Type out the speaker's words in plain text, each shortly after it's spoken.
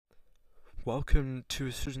Welcome to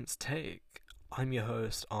A Student's Take. I'm your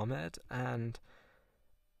host, Ahmed, and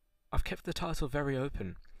I've kept the title very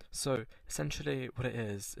open. So, essentially, what it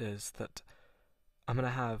is that I'm going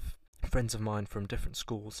to have friends of mine from different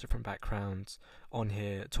schools, different backgrounds on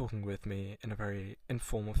here talking with me in a very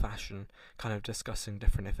informal fashion, kind of discussing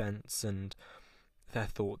different events and their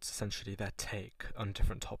thoughts, essentially, their take on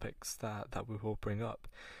different topics that we will bring up.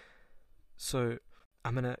 So,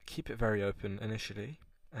 I'm going to keep it very open initially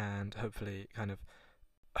and hopefully kind of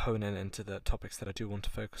hone in into the topics that I do want to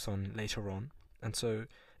focus on later on. And so,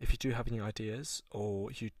 if you do have any ideas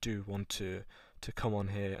or you do want to come on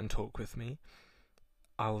here and talk with me,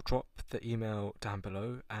 I'll drop the email down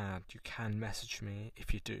below, and you can message me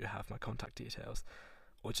if you do have my contact details,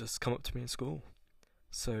 or just come up to me in school.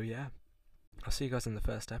 So yeah, I'll see you guys in the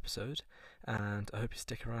first episode, and I hope you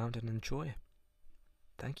stick around and enjoy.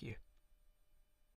 Thank you.